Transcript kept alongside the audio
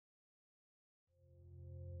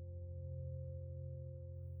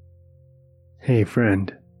Hey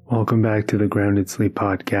friend, welcome back to the Grounded Sleep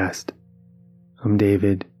Podcast. I'm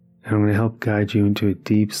David, and I'm going to help guide you into a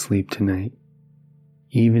deep sleep tonight,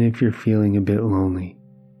 even if you're feeling a bit lonely.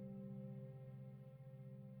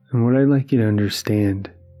 And what I'd like you to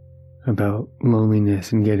understand about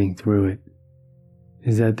loneliness and getting through it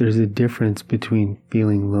is that there's a difference between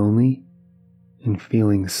feeling lonely and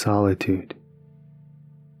feeling solitude.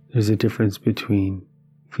 There's a difference between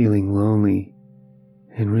feeling lonely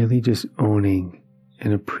and really just owning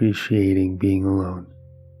and appreciating being alone.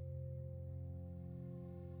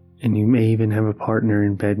 And you may even have a partner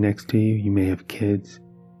in bed next to you. You may have kids.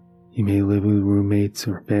 You may live with roommates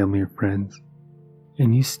or family or friends.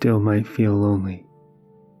 And you still might feel lonely.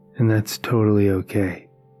 And that's totally okay.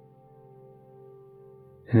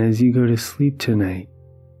 And as you go to sleep tonight,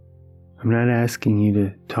 I'm not asking you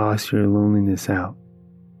to toss your loneliness out.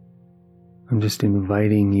 I'm just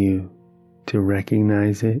inviting you to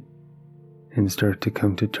recognize it and start to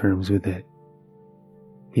come to terms with it.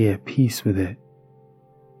 Be at peace with it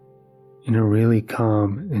in a really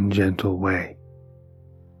calm and gentle way.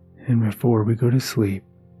 And before we go to sleep,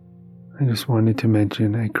 I just wanted to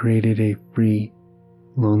mention I created a free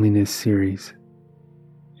loneliness series.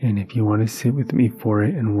 And if you want to sit with me for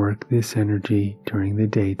it and work this energy during the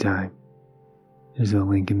daytime, there's a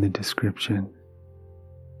link in the description.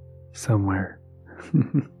 Somewhere.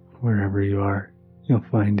 Wherever you are, you'll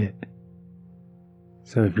find it.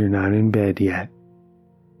 So if you're not in bed yet,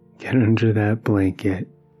 get under that blanket,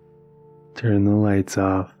 turn the lights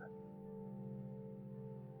off.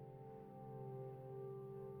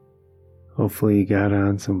 Hopefully you got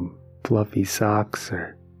on some fluffy socks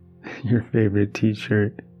or your favorite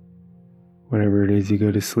t-shirt, whatever it is you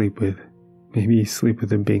go to sleep with. Maybe you sleep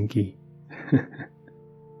with a binky.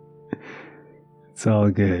 It's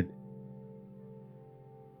all good.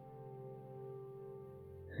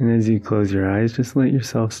 And as you close your eyes, just let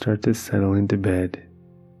yourself start to settle into bed,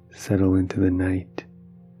 settle into the night.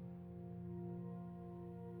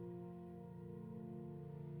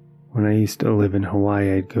 When I used to live in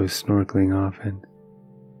Hawaii, I'd go snorkeling often.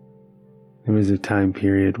 There was a time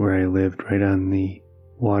period where I lived right on the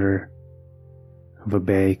water of a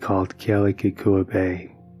bay called Kealakekua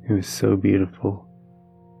Bay. It was so beautiful.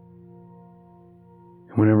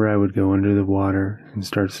 And whenever I would go under the water and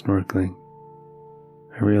start snorkeling,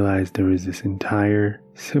 I realized there was this entire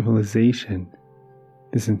civilization,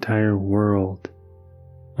 this entire world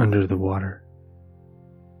under the water.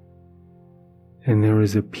 And there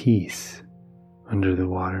was a peace under the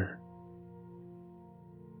water.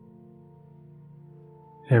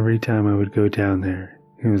 Every time I would go down there,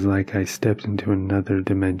 it was like I stepped into another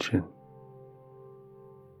dimension.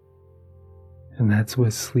 And that's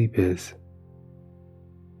what sleep is.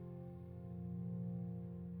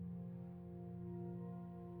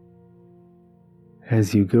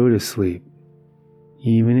 As you go to sleep,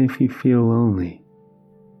 even if you feel lonely,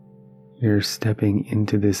 you're stepping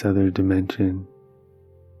into this other dimension,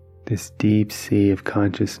 this deep sea of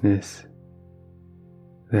consciousness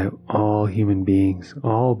that all human beings,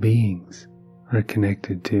 all beings, are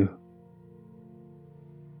connected to.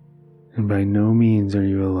 And by no means are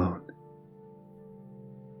you alone.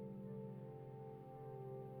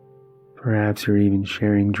 Perhaps you're even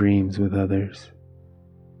sharing dreams with others,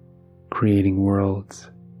 creating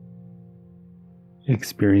worlds,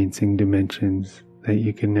 experiencing dimensions that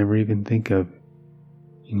you can never even think of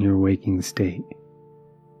in your waking state.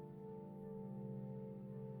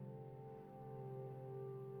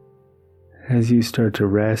 As you start to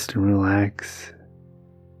rest and relax,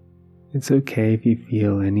 it's okay if you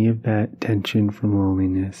feel any of that tension from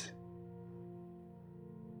loneliness.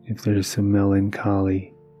 If there's some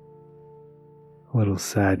melancholy, a little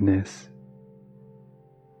sadness,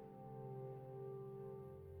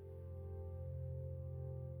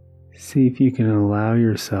 see if you can allow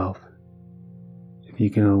yourself, if you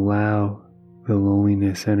can allow the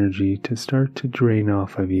loneliness energy to start to drain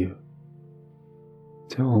off of you,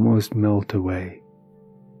 to almost melt away.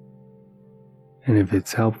 And if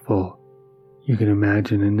it's helpful, you can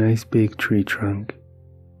imagine a nice big tree trunk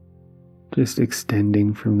just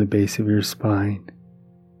extending from the base of your spine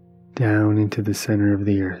down into the center of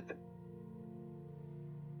the earth.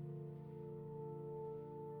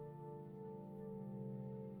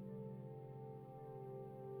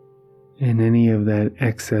 And any of that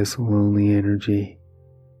excess lonely energy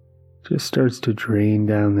just starts to drain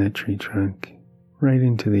down that tree trunk right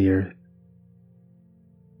into the earth.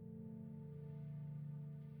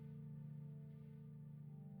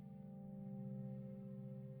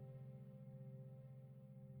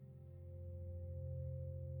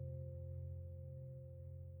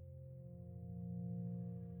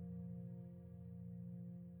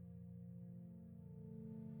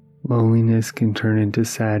 loneliness can turn into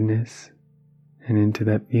sadness and into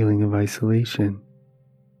that feeling of isolation.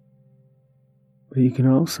 But you can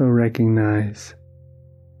also recognize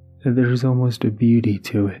that there's almost a beauty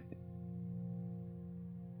to it.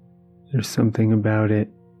 There's something about it,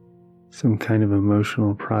 some kind of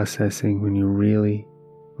emotional processing when you really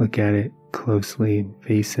look at it closely and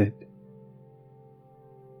face it,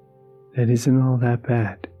 that isn't all that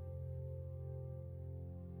bad.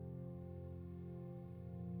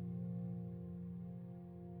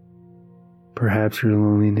 Perhaps your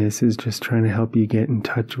loneliness is just trying to help you get in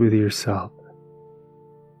touch with yourself.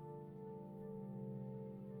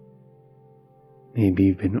 Maybe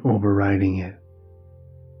you've been overriding it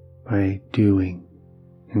by doing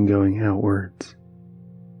and going outwards,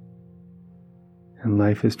 and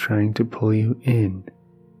life is trying to pull you in.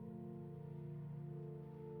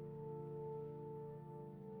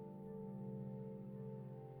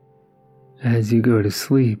 As you go to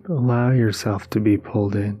sleep, allow yourself to be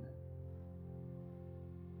pulled in.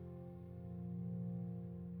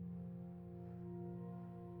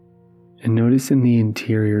 And notice in the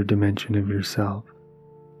interior dimension of yourself,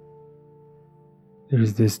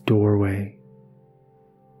 there's this doorway.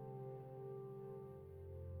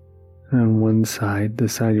 And on one side, the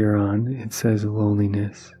side you're on, it says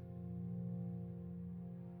loneliness.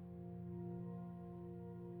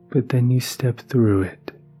 But then you step through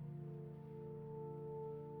it.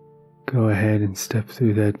 Go ahead and step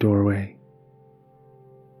through that doorway.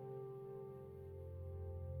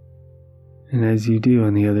 And as you do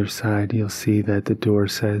on the other side, you'll see that the door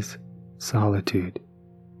says solitude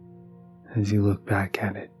as you look back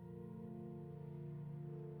at it.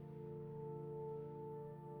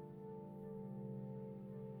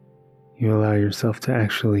 You allow yourself to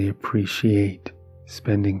actually appreciate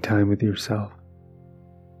spending time with yourself,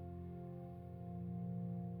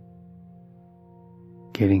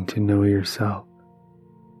 getting to know yourself,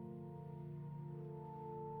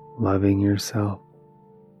 loving yourself,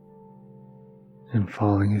 and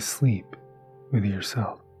falling asleep with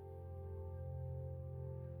yourself.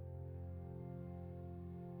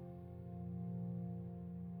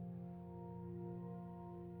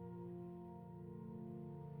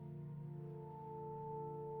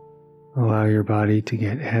 Allow your body to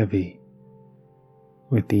get heavy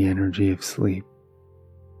with the energy of sleep.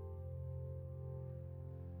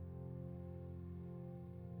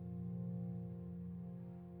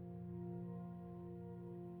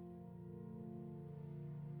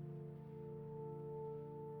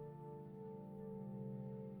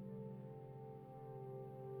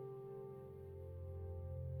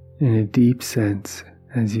 In a deep sense,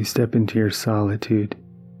 as you step into your solitude,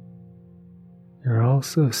 you're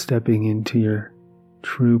also stepping into your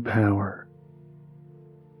true power.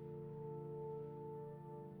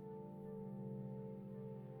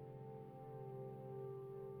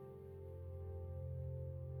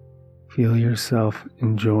 Feel yourself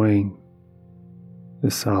enjoying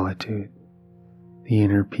the solitude, the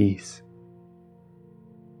inner peace.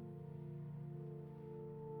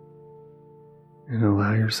 And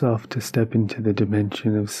allow yourself to step into the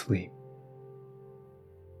dimension of sleep.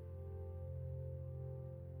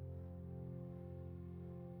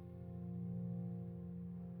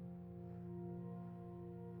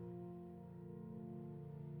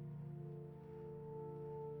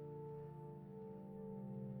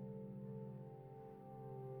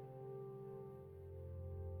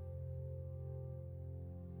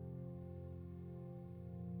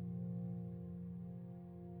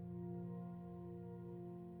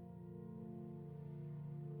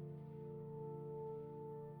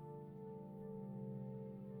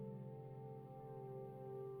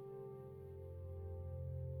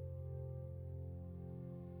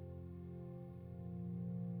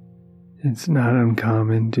 It's not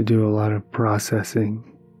uncommon to do a lot of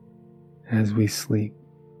processing as we sleep.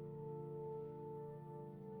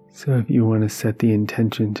 So if you want to set the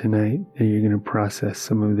intention tonight that you're going to process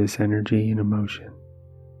some of this energy and emotion,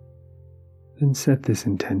 then set this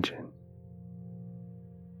intention.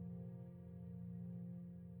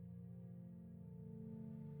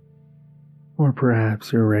 Or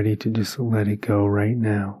perhaps you're ready to just let it go right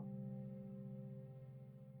now.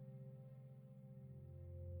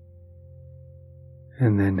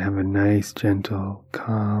 And then have a nice, gentle,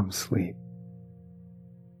 calm sleep.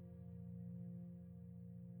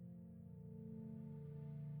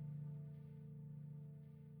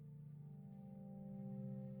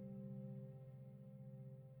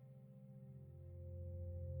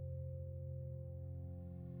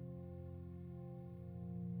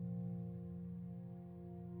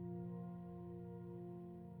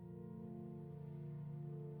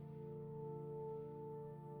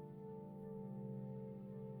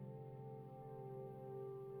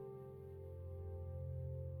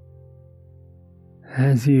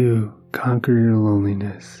 As you conquer your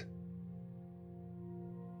loneliness,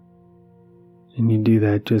 and you do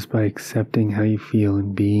that just by accepting how you feel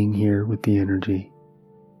and being here with the energy,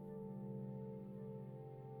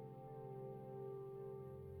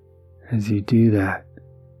 as you do that,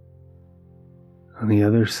 on the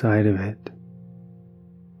other side of it,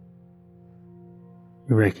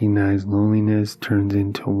 you recognize loneliness turns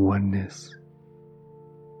into oneness.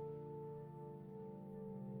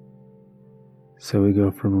 So we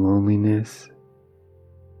go from loneliness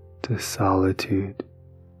to solitude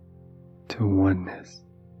to oneness.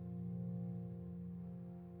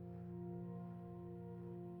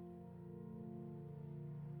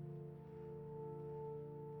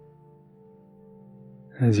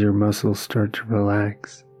 As your muscles start to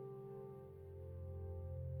relax,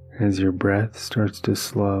 as your breath starts to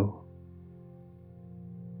slow,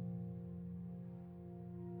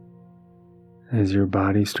 as your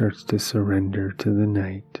body starts to surrender to the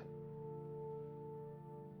night,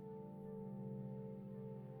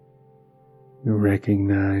 you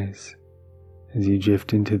recognize as you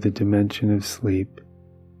drift into the dimension of sleep,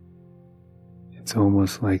 it's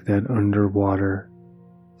almost like that underwater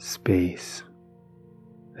space,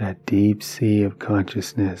 that deep sea of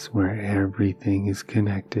consciousness where everything is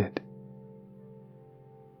connected.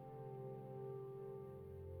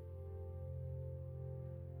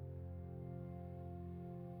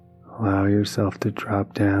 Allow yourself to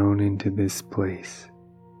drop down into this place.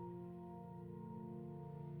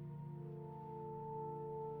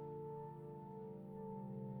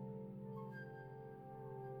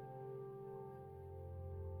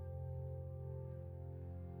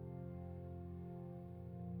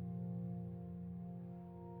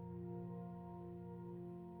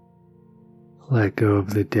 Let go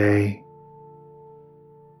of the day.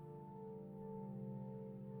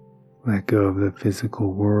 Let go of the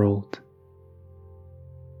physical world.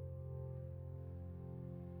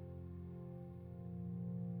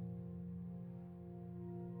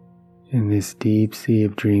 In this deep sea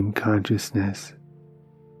of dream consciousness,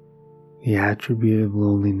 the attribute of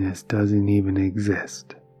loneliness doesn't even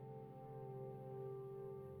exist.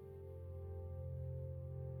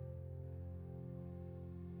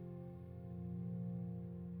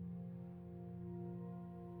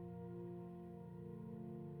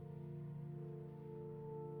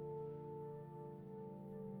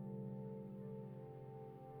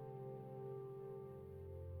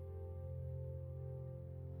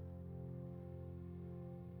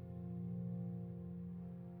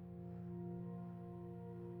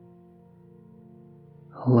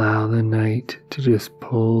 Allow the night to just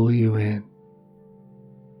pull you in.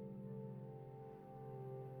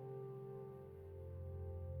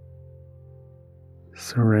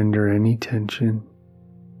 Surrender any tension.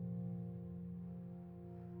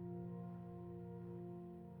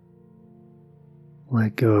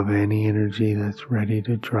 Let go of any energy that's ready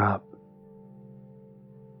to drop.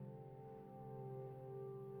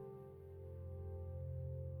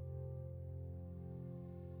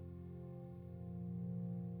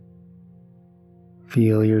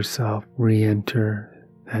 Feel yourself re-enter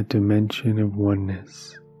that dimension of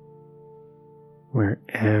oneness where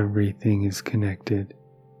everything is connected,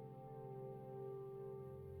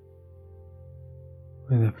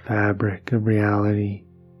 where the fabric of reality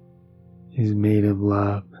is made of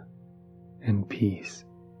love and peace.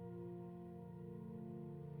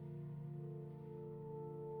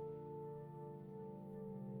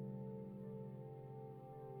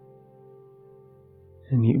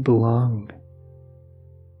 And you belong.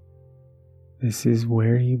 This is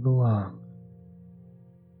where you belong.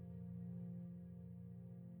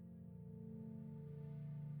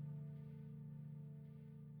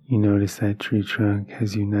 You notice that tree trunk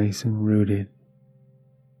has you nice and rooted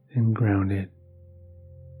and grounded.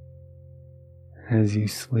 As you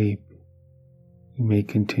sleep, you may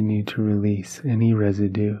continue to release any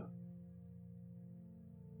residue,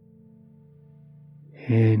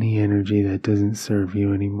 any energy that doesn't serve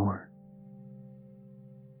you anymore.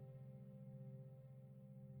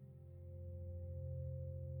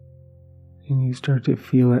 And you start to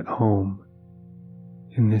feel at home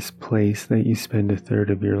in this place that you spend a third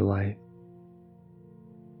of your life,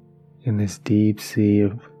 in this deep sea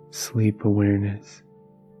of sleep awareness,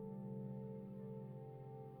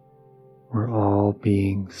 where all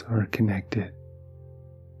beings are connected.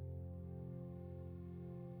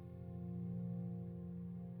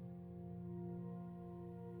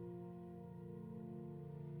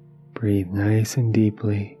 Breathe nice and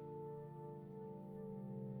deeply.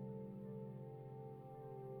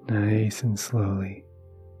 Nice and slowly.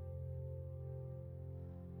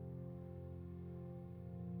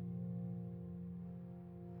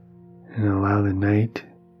 and allow the night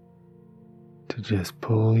to just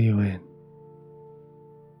pull you in.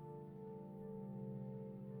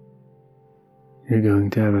 You're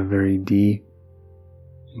going to have a very deep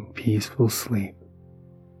and peaceful sleep.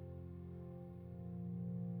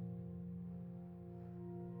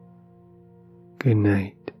 Good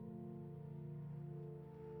night.